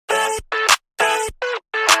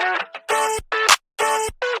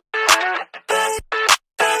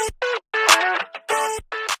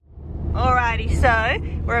Alrighty,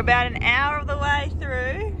 so we're about an hour of the way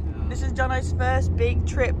through. This is Jono's first big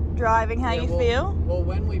trip driving. How you feel? Well,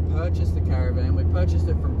 when we purchased the caravan, we purchased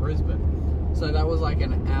it from Brisbane. So that was like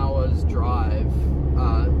an hour's drive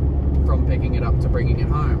from picking it up to bringing it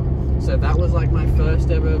home. So that was like my first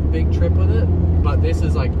ever big trip with it. But this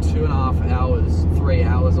is like 2.5 hours, 3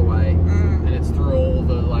 hours away. And it's through all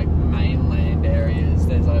the like mainland areas.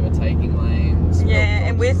 There's overtaking lanes. Yeah,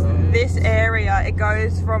 and with this area, it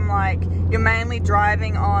goes from like, you're mainly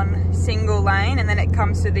driving on single lane and then it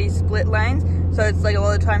comes to these split lanes. So it's like a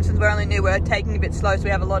lot of times, since we're only new, we're taking a bit slow, so we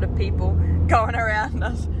have a lot of people going around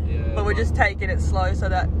us. Yeah, but we're just taking it slow so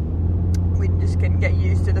that we just can get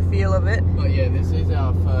used to the feel of it. But yeah, this is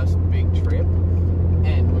our first big trip,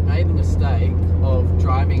 and we made the mistake of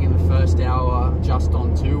driving in the first hour just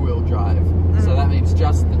on two-wheel drive. So that means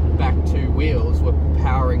just the back two wheels were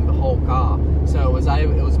powering the whole car. So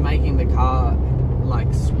it was making the car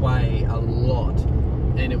like sway a lot,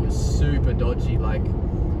 and it was super dodgy. Like,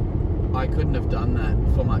 I couldn't have done that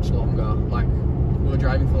for much longer. Like, we were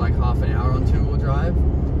driving for like half an hour on two-wheel drive.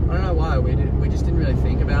 I don't know why, we just didn't really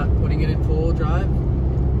think about putting it in four-wheel drive.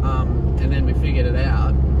 And then we figured it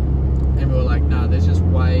out, and we were like, no, there's just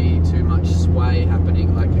way too much sway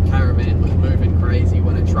happening. Like, the caravan was moving crazy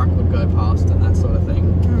when a truck would go past and that sort of thing.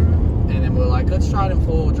 And then we were like, let's try it in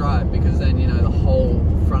four-wheel drive, because then, you know, the whole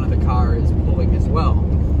front of the car is pulling as well.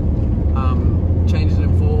 Changed it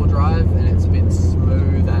in four-wheel drive, and it's been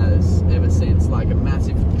smooth as ever since. Like, a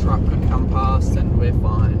massive truck could come past and we're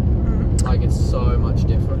fine. Like, it's so much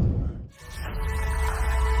different.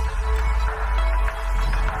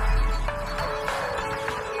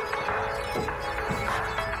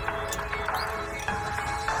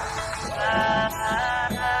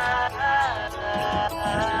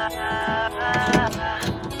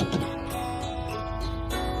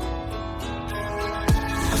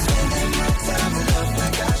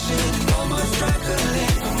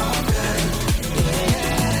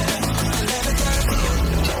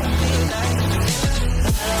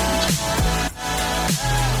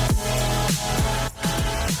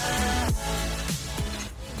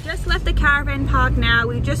 Left the caravan park now.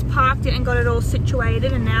 We just parked it and got it all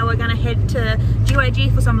situated, and now we're going to head to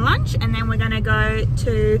GYG for some lunch, and then we're going to go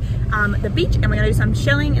to the beach, and we're going to do some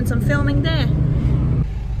shelling and some filming there.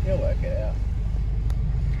 You'll work it out.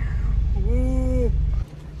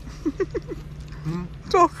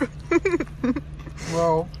 Talk.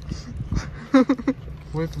 Well,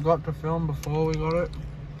 we forgot to film before we got it,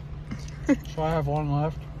 so I have one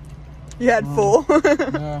left. You had 4.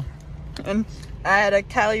 Yeah. And I had a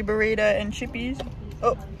Cali burrito and chippies.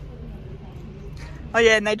 Oh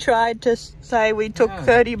yeah, and they tried to say we took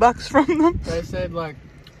 $30 from them. They said like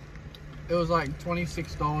it was like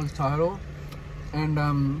 $26 total,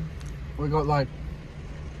 and we got like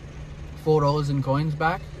 $4 in coins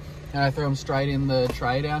back, and I threw them straight in the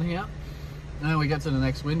tray down here. And then we get to the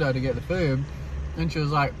next window to get the food, and she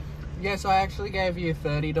was like, yes, I actually gave you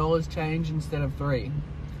 $30 change instead of $3.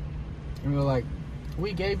 And we were like,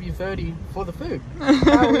 we gave you 30 for the food.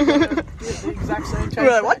 How are we gonna get the exact same change? We were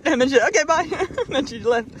like, what? And then she, okay, bye. And then she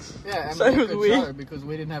left. Yeah, and so it was weird. show because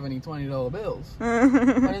we didn't have any $20 bills.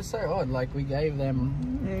 But it's so odd. Like, we gave them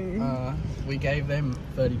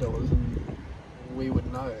 $30, and we would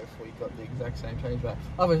know if we got the exact same change back.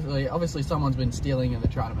 Obviously, someone's been stealing and they're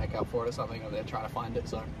trying to make up for it or something, or they're trying to find it.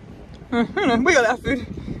 So we got our food.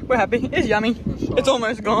 We're happy. It's yummy. It's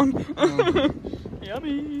almost gone.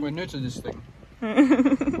 Yummy. We're new to this thing.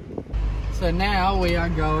 So now we are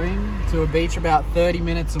going to a beach about 30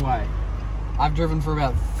 minutes away. I've driven for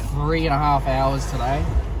about 3.5 hours today,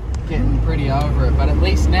 getting pretty over it, but at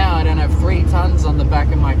least now I don't have 3 tons on the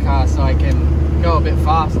back of my car, so I can go a bit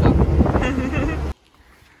faster.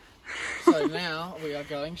 So now we are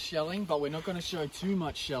going shelling, but we're not going to show too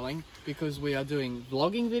much shelling because we are doing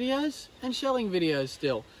vlogging videos and shelling videos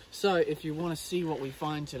still. So if you want to see what we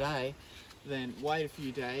find today, then wait a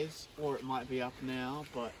few days, or it might be up now,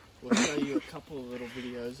 but we'll show you a couple of little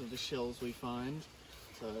videos of the shells we find.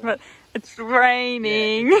 So, but it's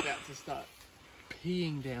raining. Yeah, it's about to start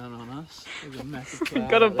peeing down on us. There's a massive cloud.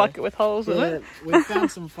 Got a bucket with holes in it. We've found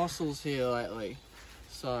some fossils here lately.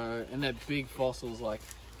 So, and they're big fossils, like,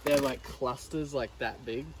 they're like clusters like that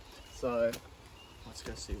big. So, let's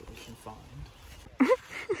go see what we can find.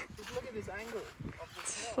 Just look at this angle.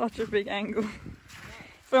 Such a big angle.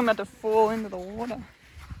 I'm about to fall into the water.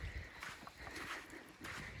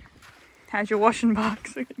 How's your washing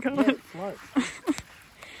box? Yeah, it floats.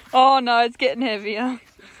 Oh no, it's getting heavier.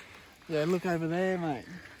 Yeah, look over there, mate.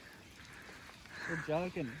 We're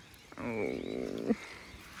joking. Oh.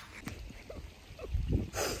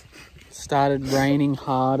 started raining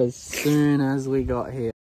hard as soon as we got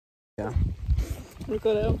here. We've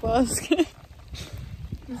got our basket.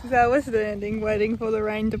 This is how we're standing, waiting for the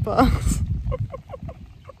rain to pass.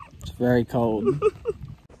 It's very cold.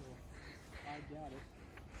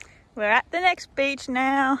 We're at the next beach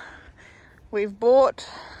now. We've bought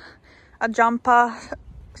a jumper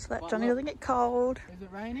so that Johnny doesn't get cold. Is it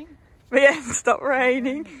raining? But yeah, it stopped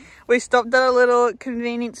raining. We stopped at a little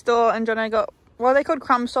convenience store and Johnny got, what are they called?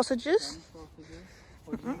 Crumb sausages?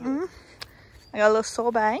 I got a little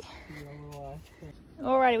sorbet.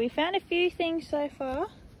 Alrighty, we found a few things so far.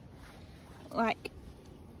 Like,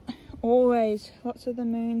 always, lots of the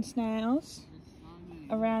moon snails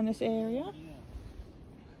around this area.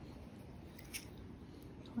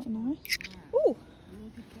 Quite nice. Ooh!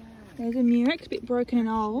 There's a murex, a bit broken and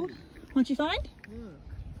old. What'd you find? Look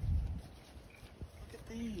at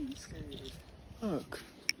these. Look.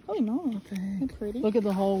 Oh no, What the heck? they're pretty. Look at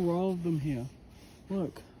the whole row of them here.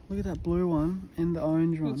 Look at that blue one and the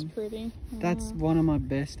orange one. That's pretty. That's one of my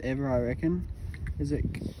best ever, I reckon. Is it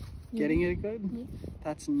getting it good? Yeah.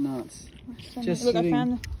 That's nuts. So Just look, sitting. I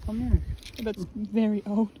found that's very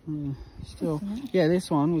old. Still. Yeah, this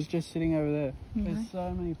one was just sitting over there. Yeah. There's so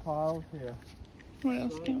many piles here. What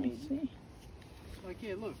else can we see? Like,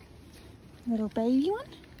 yeah, look. Little baby one?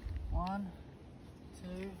 1,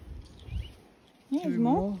 2, Yeah, there's 2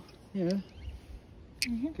 more. Yeah.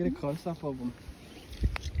 Yeah. Get a close up of them.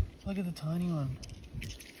 Look at the tiny one.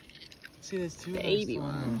 See, there's 2 Baby of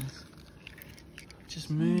those tiny ones. ones. Just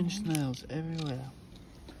moon snails everywhere.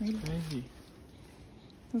 Really? Crazy.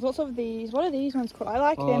 There's lots of these. What are these ones called? I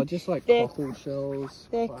like Oh, them. just like They're- cockle shells.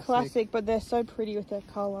 They're classic, but they're so pretty with their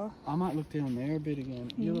colour. I might look down there a bit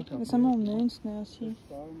again. You look up There's some there. more moon snails here.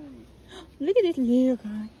 There's so many. Look at this little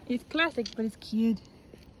guy. It's classic, but it's cute.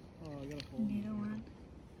 Oh, I gotta hold Little one.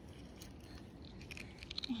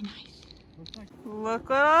 Very nice. Looks like Look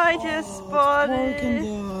what I just spotted.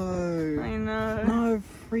 broken though. I know. No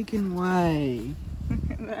freaking way.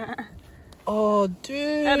 Look at that. Oh,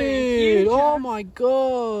 That is dude. huge, Oh huh? my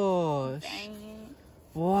gosh. Dang it.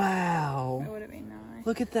 Wow. That would have been nice.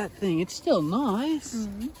 Look at that thing. It's still nice.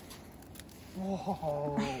 Mm-hmm.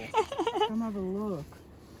 Whoa. Come have a look.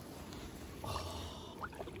 Oh,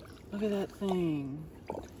 look at that thing.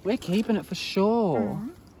 We're keeping it for sure. Mm-hmm.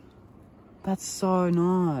 That's so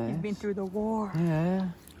nice. He's been through the war. Yeah.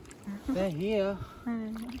 They're here.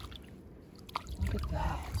 Mm. Look at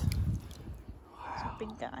that. It's a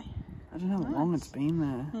big guy. I don't know how long it's been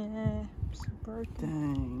there. Yeah. So broken.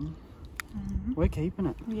 Dang. Mm-hmm. We're keeping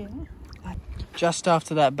it. Yeah. Just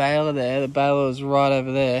after that baler there, the baler was right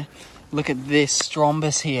over there. Look at this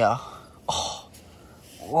strombus here. Oh,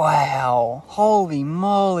 wow. Holy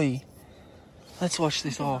moly. Let's wash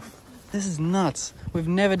this off. This is nuts. We've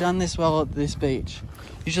never done this well at this beach.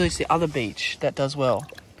 Usually it's the other beach that does well.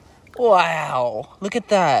 Wow. Look at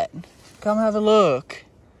that. Come have a look.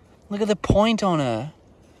 Look at the point on her.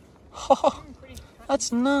 Oh,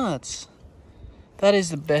 that's nuts. That is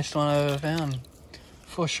the best one I've ever found.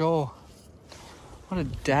 For sure. What a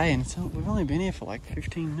day. And we've only been here for like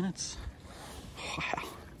 15 minutes. Wow.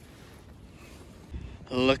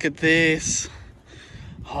 Look at this.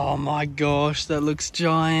 Oh my gosh, that looks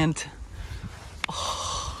giant.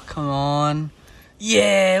 Oh, come on.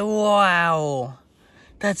 Yeah, wow.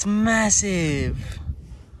 That's massive.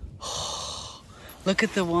 Oh, look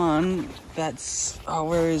at the one that's... Oh,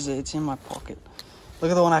 where is it? It's in my pocket.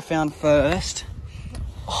 Look at the one I found first.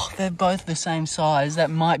 Oh, they're both the same size. That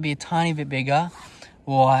might be a tiny bit bigger.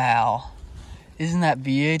 Wow. Isn't that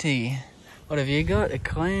beauty? What have you got? A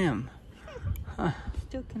clam. Huh.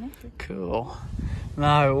 Still connected. Cool.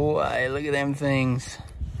 No way. Look at them things.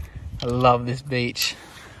 I love this beach.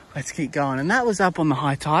 Let's keep going. And that was up on the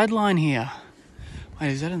high tide line here.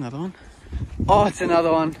 Wait, is that another one? Oh, it's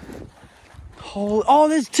another one. Oh,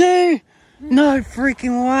 there's 2. No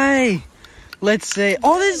freaking way. Let's see.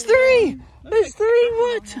 Oh, there's 3. There's 3.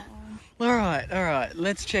 What? All right.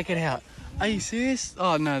 Let's check it out. Are you serious?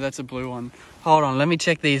 Oh, no, that's a blue one. Hold on. Let me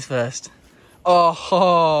check these first.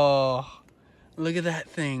 Oh, look at that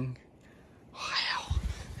thing. Wow.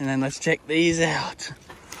 And then let's check these out.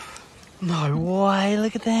 No way.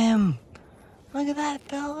 Look at them. Look at that,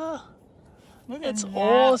 fella. That's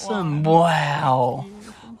awesome. Wow.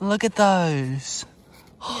 Look at those.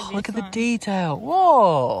 Oh, look at the detail.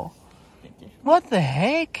 Whoa. What the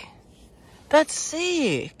heck? That's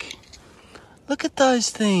sick. Look at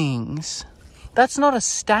those things. That's not a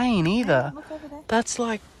stain either. Look over there. That's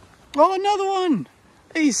like... Oh, another one.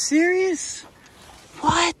 Are you serious?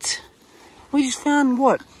 What? We just found,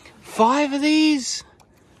 what, 5 of these?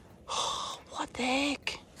 Oh, what the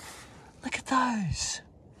heck? Look at those.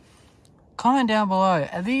 Comment down below,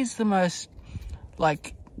 are these the most,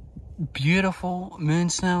 like, beautiful moon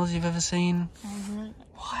snails you've ever seen?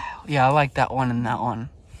 Wow. Yeah, I like that one and that one.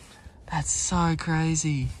 That's so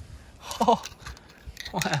crazy. Oh,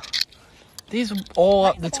 wow. These were all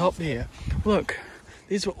up the top here. Look,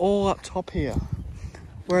 these were all up top here.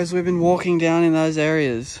 Whereas we've been walking down in those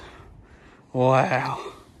areas. Wow.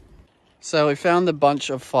 So we found a bunch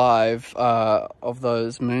of 5 of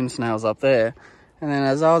those moon snails up there. And then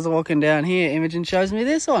as I was walking down here, Imogen shows me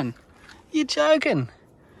this one. You're joking.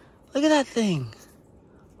 Look at that thing.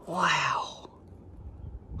 Wow.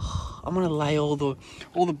 I'm gonna lay all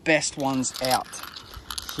the best ones out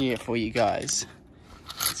here for you guys.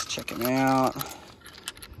 Let's check them out.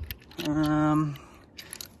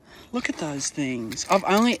 Look at those things. I've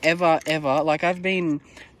only ever, like I've been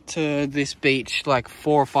to this beach like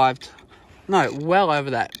 4 or 5, no, well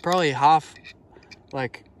over that. Probably half,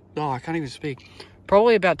 like, oh, I can't even speak.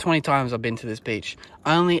 Probably about 20 times I've been to this beach.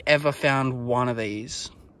 I only ever found one of these.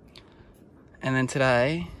 And then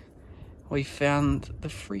today, we found the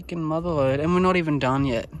freaking motherlode. And we're not even done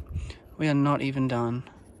yet. We are not even done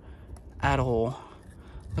at all.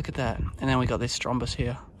 Look at that. And then we got this strombus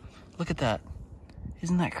here. Look at that.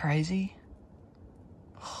 Isn't that crazy?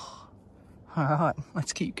 Alright,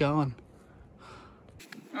 let's keep going.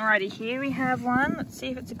 Alrighty, here we have one. Let's see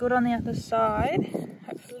if it's good on the other side.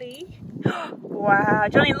 Hopefully. Wow,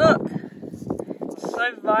 Johnny, look. It's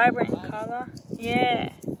so vibrant in colour.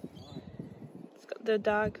 Yeah. It's got the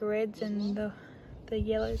dark reds and the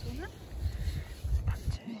yellows on it.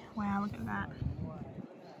 Wow, look at that.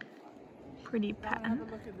 Pretty pattern.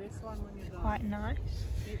 Quite nice.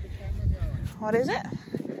 What is it?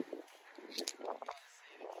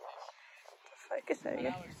 Focus, there you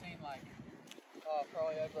go. We've seen like,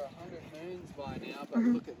 probably over 100 moons by now, but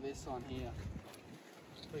look at this one here.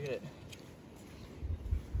 Look at it.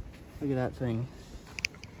 Look at that thing.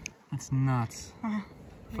 That's nuts.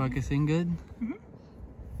 Focusing good?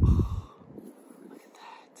 Oh, look at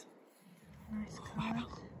that. Nice wow. colours.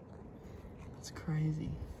 That's crazy.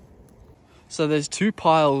 So there's 2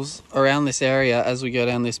 piles around this area as we go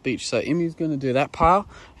down this beach. So Imi's going to do that pile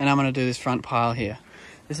and I'm going to do this front pile here.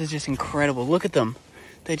 This is just incredible. Look at them.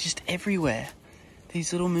 They're just everywhere.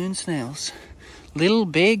 These little moon snails. Little,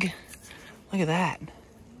 big. Look at that.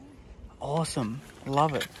 Awesome.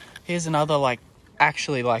 Love it. Here's another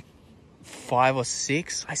actually 5 or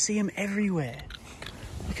 6. I see them everywhere.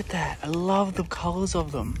 Look at that. I love the colors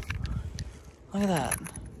of them. Look at that.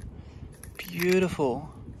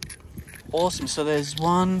 Beautiful. Awesome. So there's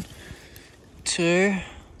 1, 2.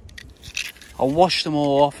 I'll wash them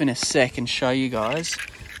all off in a sec and show you guys.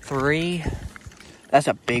 3. That's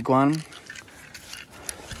a big one.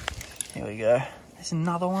 Here we go. There's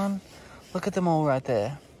another one. Look at them all right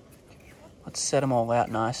there. Let's set them all out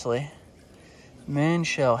nicely.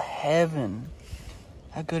 Moonshell heaven.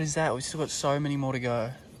 How good is that? We've still got so many more to go.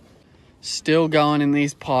 Still going in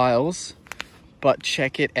these piles, but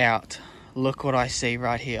check it out. Look what I see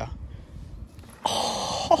right here.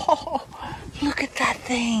 Oh, look at that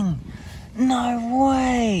thing. No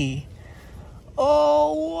way.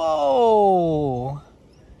 Oh, whoa.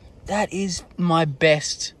 That is my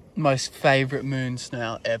best, most favorite moon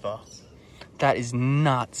snail ever. That is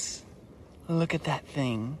nuts. Look at that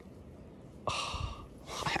thing. Oh,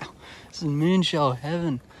 wow. This is moonshell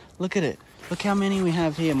heaven. Look at it. Look how many we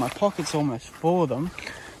have here. My pocket's almost full of them.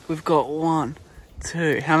 We've got 1,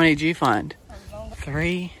 2. How many did you find?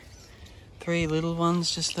 3. 3 little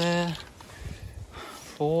ones just there.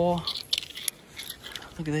 4.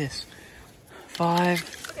 Look at this.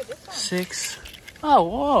 5, 6. Oh,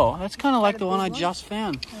 whoa. That's kind of like the one I just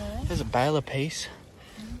found. Yeah. There's a baler piece.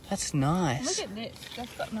 That's nice. Look at this.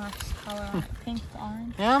 That's got nice colour on it. Pink to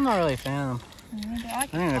orange. Yeah, I'm not really a fan of them. I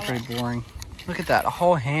think they're pretty boring. Look at that. A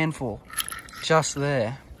whole handful. Just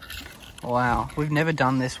there. Wow. We've never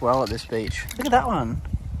done this well at this beach. Look at that one.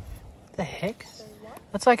 What the heck?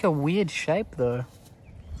 That's like a weird shape though.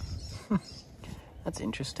 That's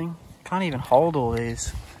interesting. Can't even hold all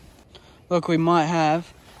these. Look, we might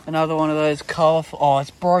have another one of those colourful... Oh,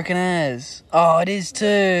 it's broken as. Oh, it is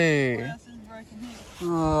too. What else is broken here?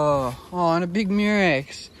 Oh, and a big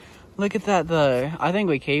murex. Look at that though. I think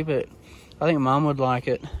we keep it. I think Mum would like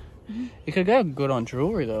it. It could go good on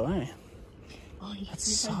jewellery though, eh? Oh,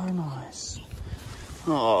 That's so nice.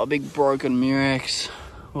 Oh, a big broken murex.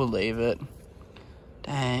 We'll leave it.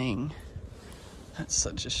 Dang. That's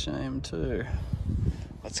such a shame too.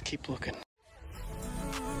 Let's keep looking.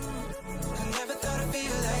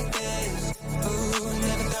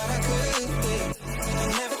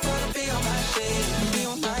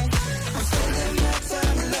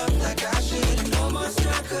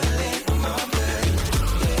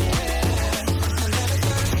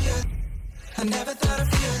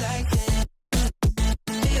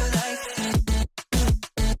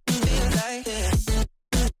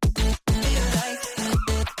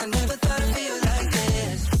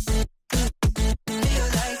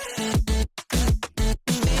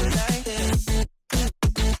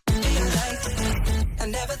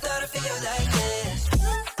 never thought I'd feel like this.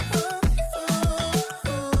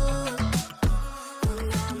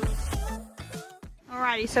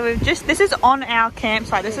 Alrighty, so this is on our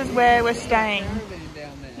campsite. This is where we're staying.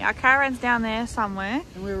 Yeah, our caravan's down there somewhere.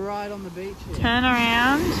 And we're right on the beach here. Turn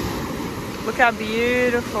around. Look how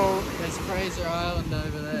beautiful. There's Fraser Island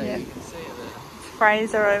over there. Yeah. You can see it there.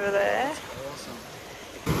 Fraser over there. Awesome.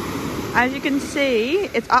 As you can see,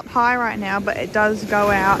 it's up high right now, but it does go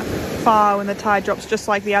out far when the tide drops, just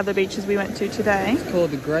like the other beaches we went to today. It's called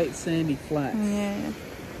the Great Sandy Flats. Yeah.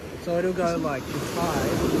 So it'll go like the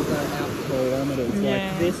tide will go out kilometers. Yeah.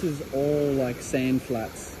 Like this is all like sand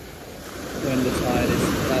flats when the tide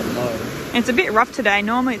is that low. And it's a bit rough today.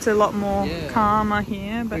 Normally it's a lot more calmer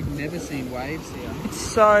here, but we've never seen waves here. it's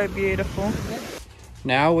so beautiful.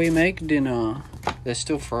 Now we make dinner. They're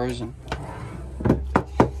still frozen.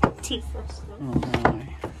 Oh no.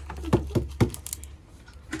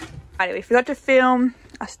 Right, we forgot to film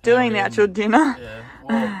us doing the actual dinner. Yeah.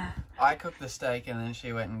 Well, I cooked the steak and then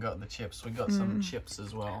she went and got the chips. We got some chips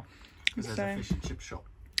as well because there's a fish and chip shop.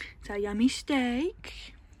 It's our yummy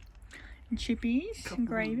steak and chippies and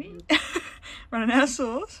gravy. Running out of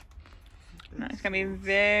sauce. No, it's gonna be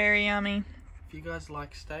very yummy. If you guys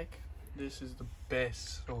like steak, this is the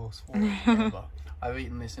best sauce for it ever. I've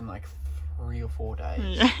eaten this in like 3 or 4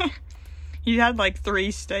 days. Yeah. You had like 3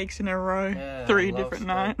 steaks in a row, Yeah, 3 different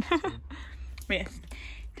nights. Yes,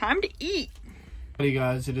 time to eat. Hey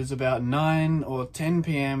guys, it is about 9 or 10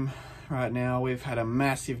 p.m. right now. We've had a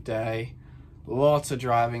massive day, lots of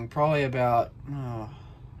driving, probably about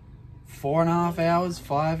 4.5 hours,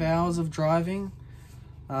 5 hours of driving.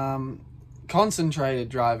 Concentrated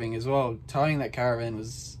driving as well. Towing that caravan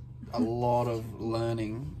was a lot of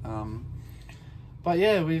learning. But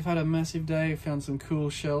yeah, we've had a massive day, found some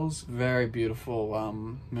cool shells, very beautiful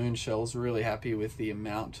moon shells. Really happy with the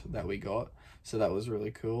amount that we got, so that was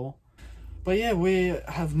really cool. But yeah, we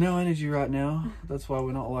have no energy right now. That's why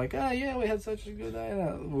we're not like, oh yeah, we had such a good day.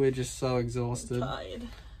 No, we're just so exhausted. I'm tired.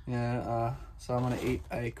 Yeah, so I'm gonna eat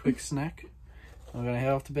a quick snack. I'm gonna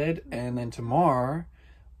head off to bed, and then tomorrow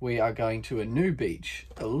we are going to a new beach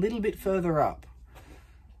a little bit further up.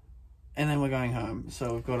 And then we're going home.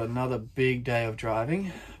 So we've got another big day of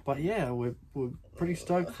driving. But yeah, we're pretty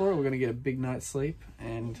stoked for it. We're gonna get a big night's sleep.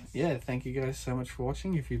 And yeah, thank you guys so much for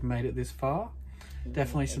watching if you've made it this far.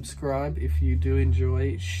 Definitely subscribe if you do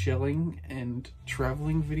enjoy shelling and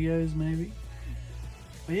traveling videos maybe.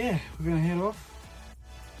 But yeah, we're gonna head off.